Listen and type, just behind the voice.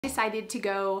Decided to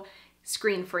go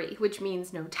screen free, which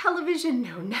means no television,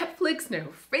 no Netflix, no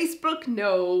Facebook,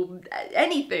 no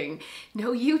anything,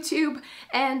 no YouTube.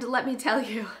 And let me tell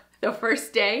you, the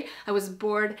first day I was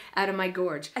bored out of my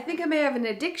gorge. I think I may have an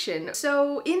addiction.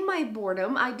 So in my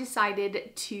boredom, I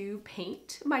decided to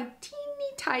paint my teeny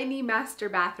tiny master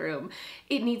bathroom.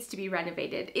 It needs to be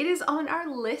renovated. It is on our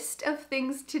list of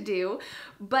things to do,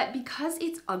 but because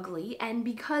it's ugly and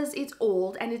because it's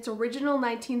old and it's original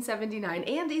 1979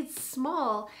 and it's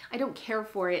small, I don't care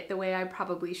for it the way I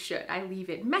probably should. I leave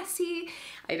it messy,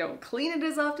 I don't clean it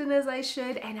as often as I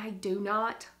should, and I do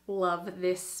not love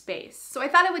this space. So I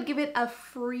thought I would give it a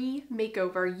free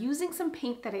makeover using some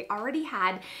paint that I already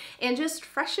had and just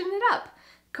freshen it up.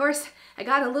 Of course, I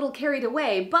got a little carried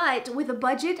away, but with a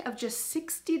budget of just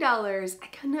 $60, I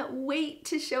cannot wait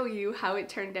to show you how it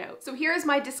turned out. So here's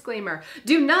my disclaimer.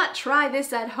 Do not try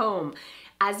this at home.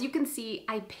 As you can see,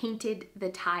 I painted the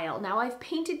tile. Now I've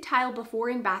painted tile before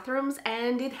in bathrooms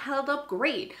and it held up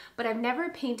great, but I've never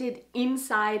painted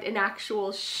inside an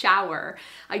actual shower.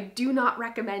 I do not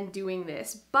recommend doing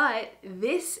this, but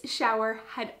this shower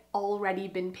had already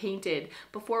been painted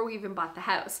before we even bought the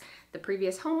house. The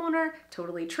previous homeowner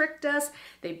totally tricked us.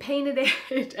 They painted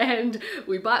it and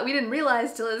we didn't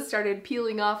realize till it started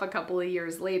peeling off a couple of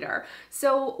years later.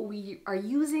 So we are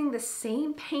using the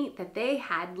same paint that they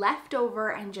had left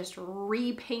over and just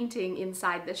repainting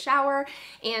inside the shower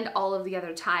and all of the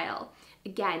other tile.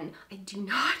 Again, I do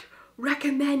not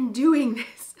recommend doing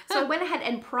this. So I went ahead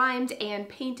and primed and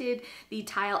painted the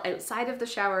tile outside of the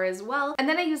shower as well. And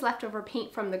then I used leftover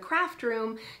paint from the craft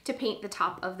room to paint the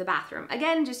top of the bathroom.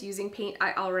 Again, just using paint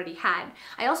I already had.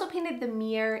 I also painted the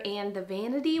mirror and the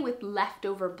vanity with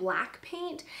leftover black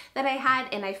paint that I had,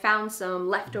 and I found some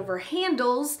leftover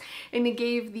handles and it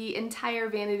gave the entire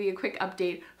vanity a quick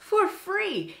update for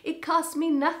free. It cost me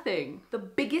nothing. The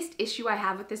biggest issue I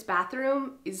have with this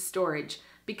bathroom is storage,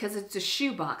 because it's a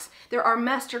shoebox. There are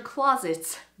master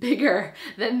closets bigger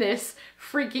than this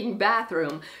freaking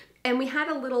bathroom. And we had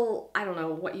a little, I don't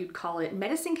know what you'd call it,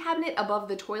 medicine cabinet above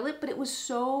the toilet, but it was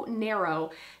so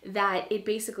narrow that it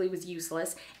basically was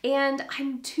useless. And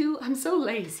I'm so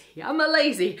lazy. I'm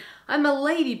a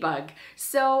ladybug.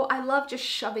 So I love just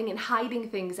shoving and hiding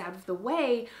things out of the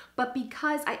way, but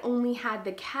because I only had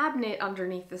the cabinet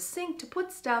underneath the sink to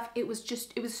put stuff, it was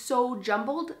so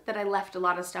jumbled that I left a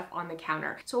lot of stuff on the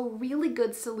counter. So a really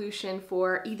good solution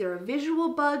for either a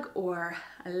visual bug or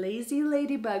a lazy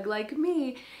ladybug like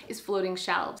me is floating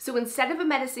shelves. So instead of a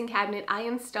medicine cabinet, I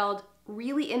installed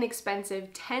really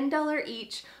inexpensive $10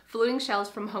 each floating shelves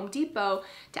from Home Depot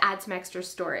to add some extra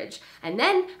storage. And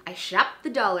then I shopped the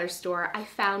dollar store. I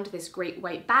found this great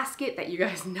white basket that you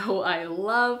guys know I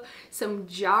love, some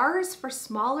jars for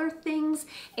smaller things,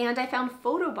 and I found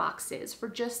photo boxes for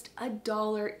just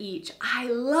 $1 each. I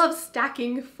love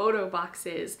stacking photo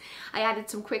boxes. I added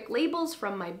some quick labels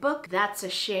from my book. That's a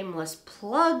shameless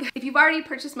plug. If you've already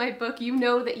purchased my book, you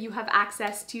know that you have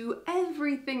access to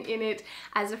everything in it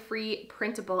as a free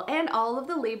printable, and all of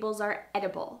the labels are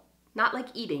edible. Not like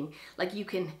eating, like you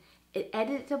can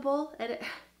edit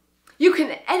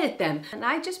them. And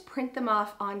I just print them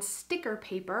off on sticker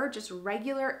paper, just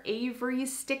regular Avery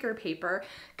sticker paper,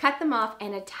 cut them off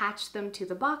and attach them to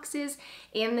the boxes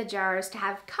and the jars to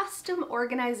have custom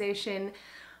organization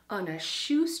on a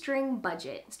shoestring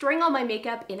budget. Storing all my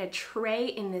makeup in a tray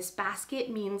in this basket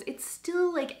means it's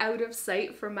still like out of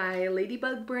sight for my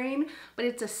ladybug brain, but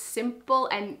it's a simple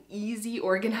and easy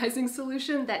organizing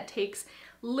solution that takes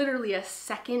literally a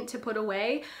second to put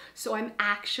away, so I'm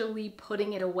actually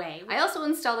putting it away. I also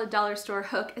installed a dollar store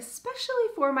hook, especially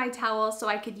for my towels, so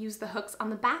I could use the hooks on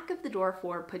the back of the door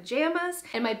for pajamas,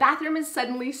 and my bathroom is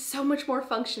suddenly so much more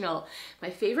functional.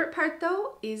 My favorite part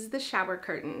though is the shower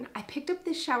curtain. I picked up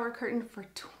this shower curtain for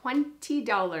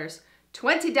 $20.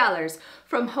 $20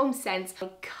 from HomeSense. I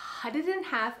cut it in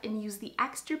half and used the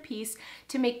extra piece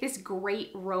to make this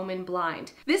great Roman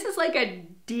blind. This is like a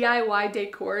DIY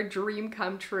decor dream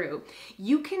come true.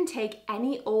 You can take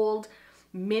any old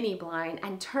mini blind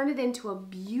and turn it into a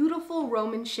beautiful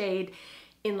Roman shade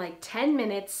in like 10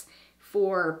 minutes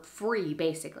for free,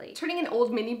 basically. Turning an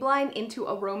old mini blind into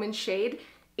a Roman shade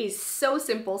is so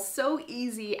simple, so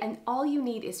easy, and all you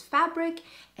need is fabric,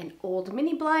 an old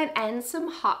mini blind, and some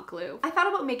hot glue. I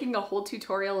thought about making a whole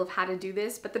tutorial of how to do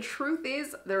this, but the truth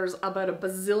is there's about a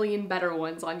bazillion better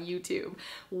ones on YouTube.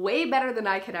 Way better than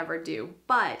I could ever do.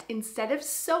 But instead of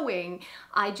sewing,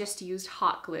 I just used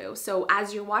hot glue. So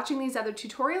as you're watching these other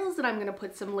tutorials, and I'm gonna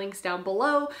put some links down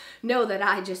below, know that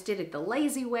I just did it the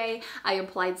lazy way. I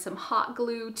applied some hot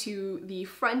glue to the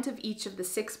front of each of the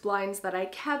 6 blinds that I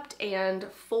kept and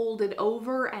folded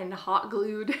over and hot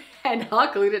glued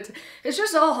it. It's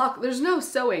just all hot, there's no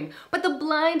sewing, but the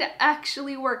blind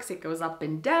actually works. It goes up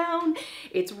and down.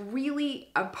 It's really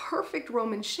a perfect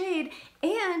Roman shade,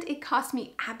 and it cost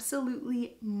me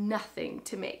absolutely nothing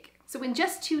to make. So in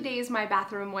just 2 days, my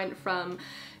bathroom went from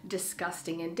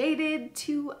disgusting and dated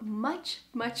to much,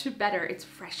 much better. It's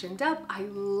freshened up. I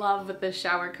love the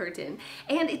shower curtain,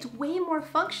 and it's way more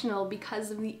functional because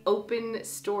of the open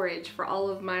storage for all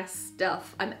of my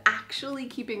stuff. I'm actually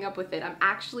keeping up with it. I'm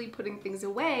actually putting things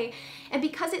away, and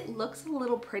because it looks a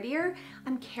little prettier,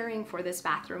 I'm caring for this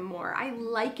bathroom more. I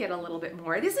like it a little bit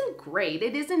more. It isn't great.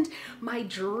 It isn't my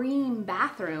dream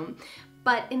bathroom,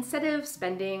 but instead of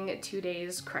spending 2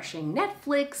 days crushing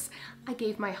Netflix, I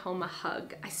gave my home a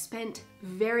hug. I spent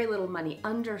very little money,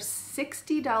 under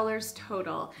 $60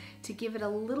 total, to give it a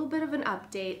little bit of an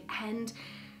update and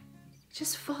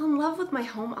just fall in love with my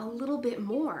home a little bit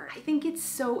more. I think it's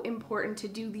so important to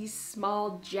do these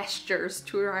small gestures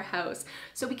to our house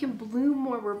so we can bloom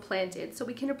where we're planted, so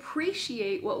we can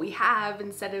appreciate what we have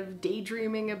instead of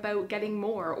daydreaming about getting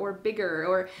more or bigger,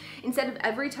 or instead of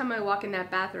every time I walk in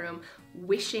that bathroom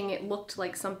wishing it looked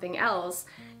like something else,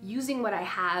 using what I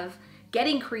have,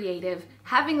 getting creative,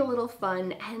 having a little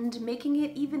fun, and making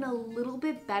it even a little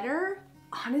bit better.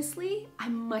 Honestly,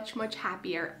 I'm much, much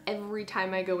happier every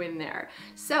time I go in there.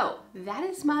 So that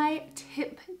is my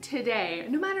tip today.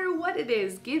 No matter what it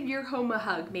is, give your home a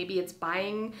hug. Maybe it's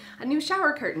buying a new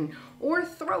shower curtain or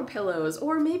throw pillows,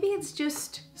 or maybe it's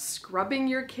just scrubbing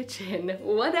your kitchen.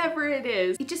 Whatever it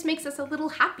is, it just makes us a little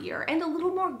happier and a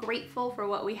little more grateful for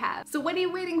what we have. So what are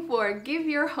you waiting for? Give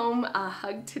your home a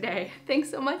hug today.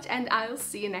 Thanks so much, and I'll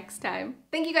see you next time.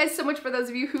 Thank you guys so much for those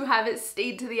of you who have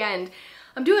stayed to the end.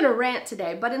 I'm doing a rant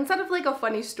today, but instead of like a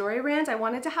funny story rant, I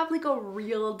wanted to have like a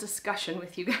real discussion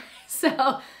with you guys.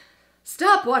 So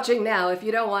stop watching now if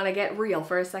you don't want to get real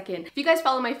for a second. If you guys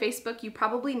follow my Facebook, you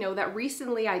probably know that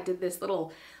recently I did this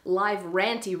little live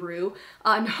ranty-roo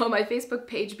on my Facebook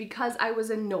page because I was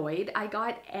annoyed. I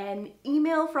got an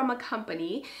email from a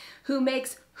company who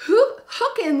makes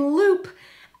hook and loop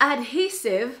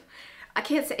adhesive. I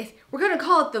can't say it. We're gonna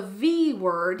call it the V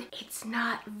word. It's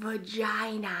not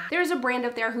vagina. There's a brand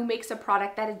out there who makes a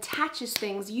product that attaches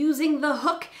things using the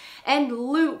hook and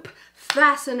loop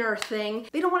fastener thing.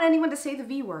 They don't want anyone to say the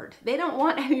V word. They don't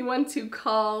want anyone to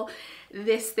call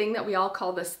this thing that we all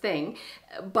call this thing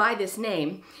by this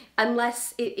name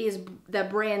unless it is the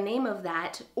brand name of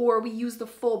that, or we use the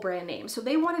full brand name. So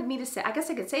they wanted me to say, I guess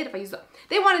I could say it if I use it.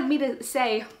 They wanted me to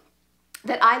say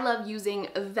that I love using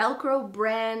Velcro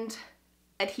brand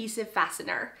adhesive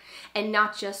fastener and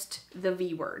not just the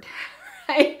V word,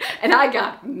 right? And I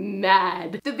got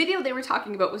mad. The video they were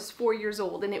talking about was 4 years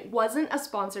old, and it wasn't a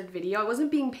sponsored video. I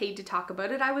wasn't being paid to talk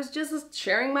about it. I was just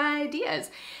sharing my ideas.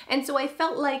 And so I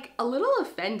felt like a little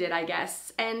offended, I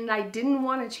guess, and I didn't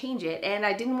want to change it, and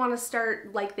I didn't want to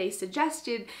start, like they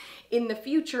suggested, in the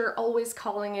future always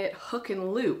calling it hook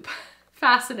and loop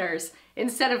fasteners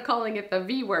instead of calling it the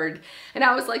V word. And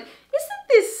I was like, isn't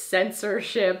this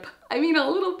censorship? I mean, a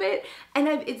little bit.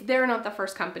 And they're not the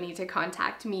first company to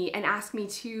contact me and ask me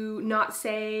to not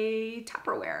say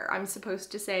Tupperware. I'm supposed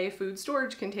to say food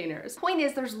storage containers. Point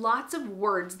is, there's lots of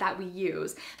words that we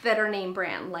use that are name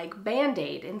brand, like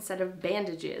Band-Aid instead of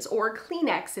bandages, or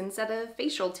Kleenex instead of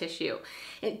facial tissue,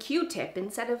 and Q-tip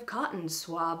instead of cotton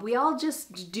swab. We all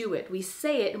just do it. We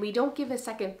say it and we don't give a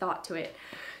second thought to it.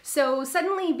 So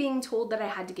suddenly being told that I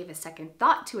had to give a second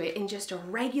thought to it in just a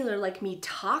regular, like me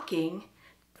talking,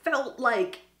 felt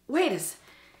like, wait, isn't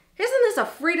this a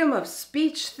freedom of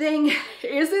speech thing?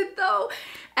 Is it though?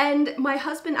 And my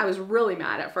husband, I was really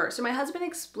mad at first. So my husband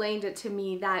explained it to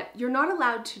me that you're not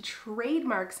allowed to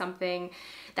trademark something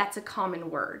that's a common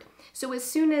word. So as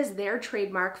soon as their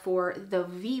trademark for the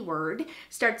V word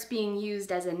starts being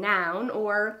used as a noun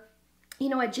or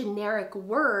a generic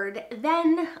word,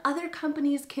 then other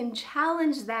companies can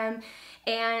challenge them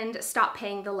and stop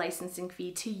paying the licensing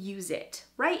fee to use it,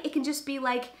 right? It can just be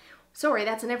like, sorry,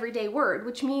 that's an everyday word,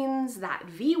 which means that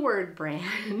V word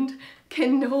brand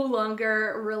can no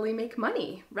longer really make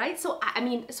money, right? So,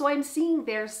 so I'm seeing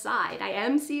their side. I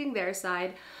am seeing their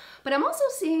side, but I'm also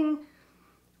seeing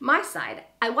my side.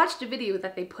 I watched a video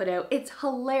that they put out. It's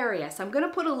hilarious. I'm gonna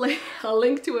put a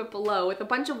link to it below with a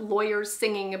bunch of lawyers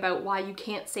singing about why you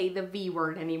can't say the V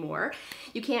word anymore.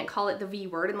 You can't call it the V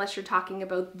word unless you're talking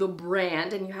about the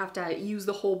brand and you have to use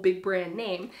the whole big brand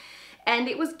name. And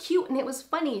it was cute and it was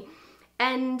funny.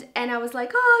 And I was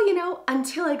like, oh,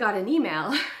 until I got an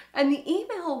email. And the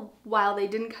email, while they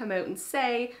didn't come out and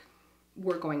say,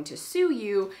 we're going to sue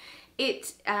you,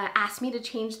 it asked me to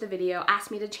change the video,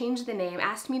 asked me to change the name,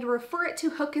 asked me to refer it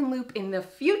to hook and loop in the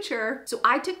future. So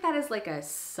I took that as like a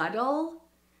subtle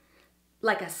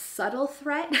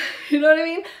threat. You know what I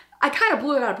mean? I kind of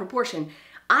blew it out of proportion.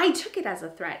 I took it as a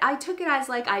threat. I took it as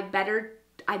like, I better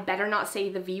not say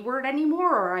the V word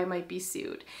anymore or I might be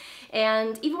sued.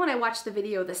 And even when I watched the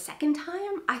video the second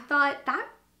time, I thought that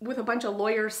with a bunch of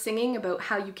lawyers singing about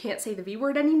how you can't say the V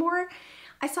word anymore,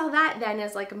 I saw that then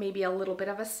as like maybe a little bit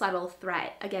of a subtle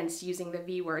threat against using the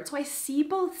V word. So I see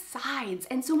both sides.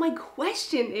 And so my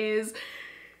question is,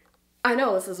 I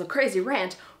know this is a crazy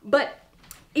rant, but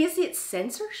is it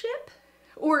censorship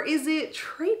or is it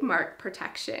trademark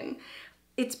protection?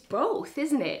 It's both,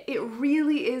 isn't it? It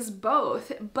really is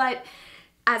both. But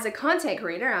as a content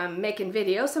creator, I'm making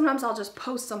videos. Sometimes I'll just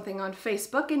post something on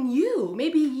Facebook and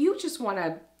maybe you just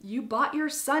you bought your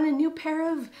son a new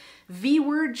pair of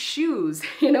V-word shoes,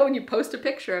 you know, and you post a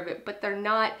picture of it, but they're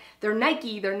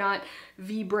Nike, they're not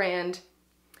V-brand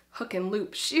hook and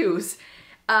loop shoes.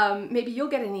 Maybe you'll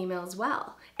get an email as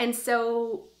well. And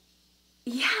so,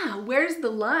 yeah, where's the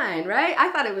line, right?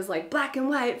 I thought it was like black and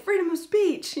white, freedom of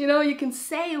speech, you know, you can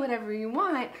say whatever you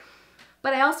want.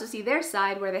 But I also see their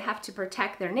side where they have to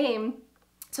protect their name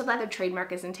so that their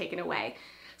trademark isn't taken away.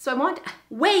 So I want to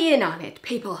weigh in on it,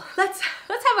 people. Let's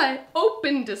have an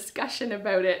open discussion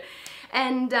about it.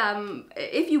 And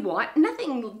if you want,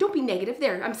 don't be negative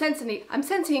there. I'm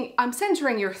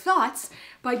censoring your thoughts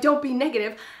by don't be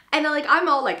negative. And I'm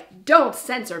all like, don't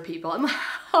censor people. I'm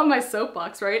on my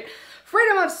soapbox, right?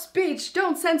 Freedom of speech,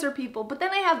 don't censor people. But then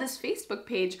I have this Facebook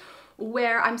page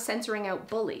where I'm censoring out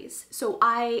bullies. So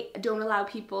I don't allow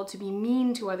people to be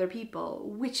mean to other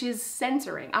people, which is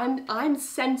censoring. I'm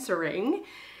censoring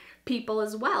people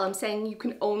as well. I'm saying you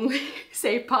can only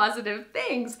say positive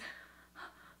things.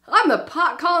 I'm the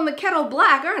pot calling the kettle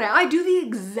black, aren't I? I do the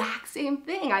exact same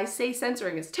thing. I say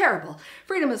censoring is terrible.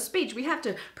 Freedom of speech, we have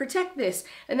to protect this.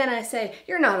 And then I say,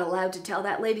 you're not allowed to tell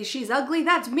that lady she's ugly,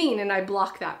 that's mean, and I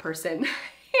block that person.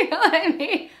 You know what I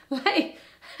mean? Like,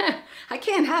 I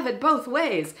can't have it both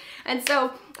ways. And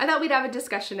so I thought we'd have a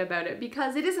discussion about it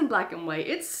because it isn't black and white,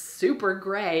 it's super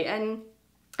gray. And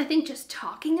I think just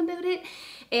talking about it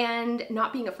and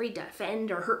not being afraid to offend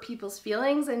or hurt people's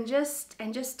feelings and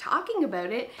just talking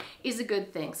about it is a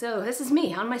good thing. So this is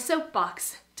me on my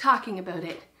soapbox talking about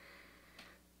it.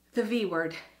 The V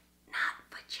word.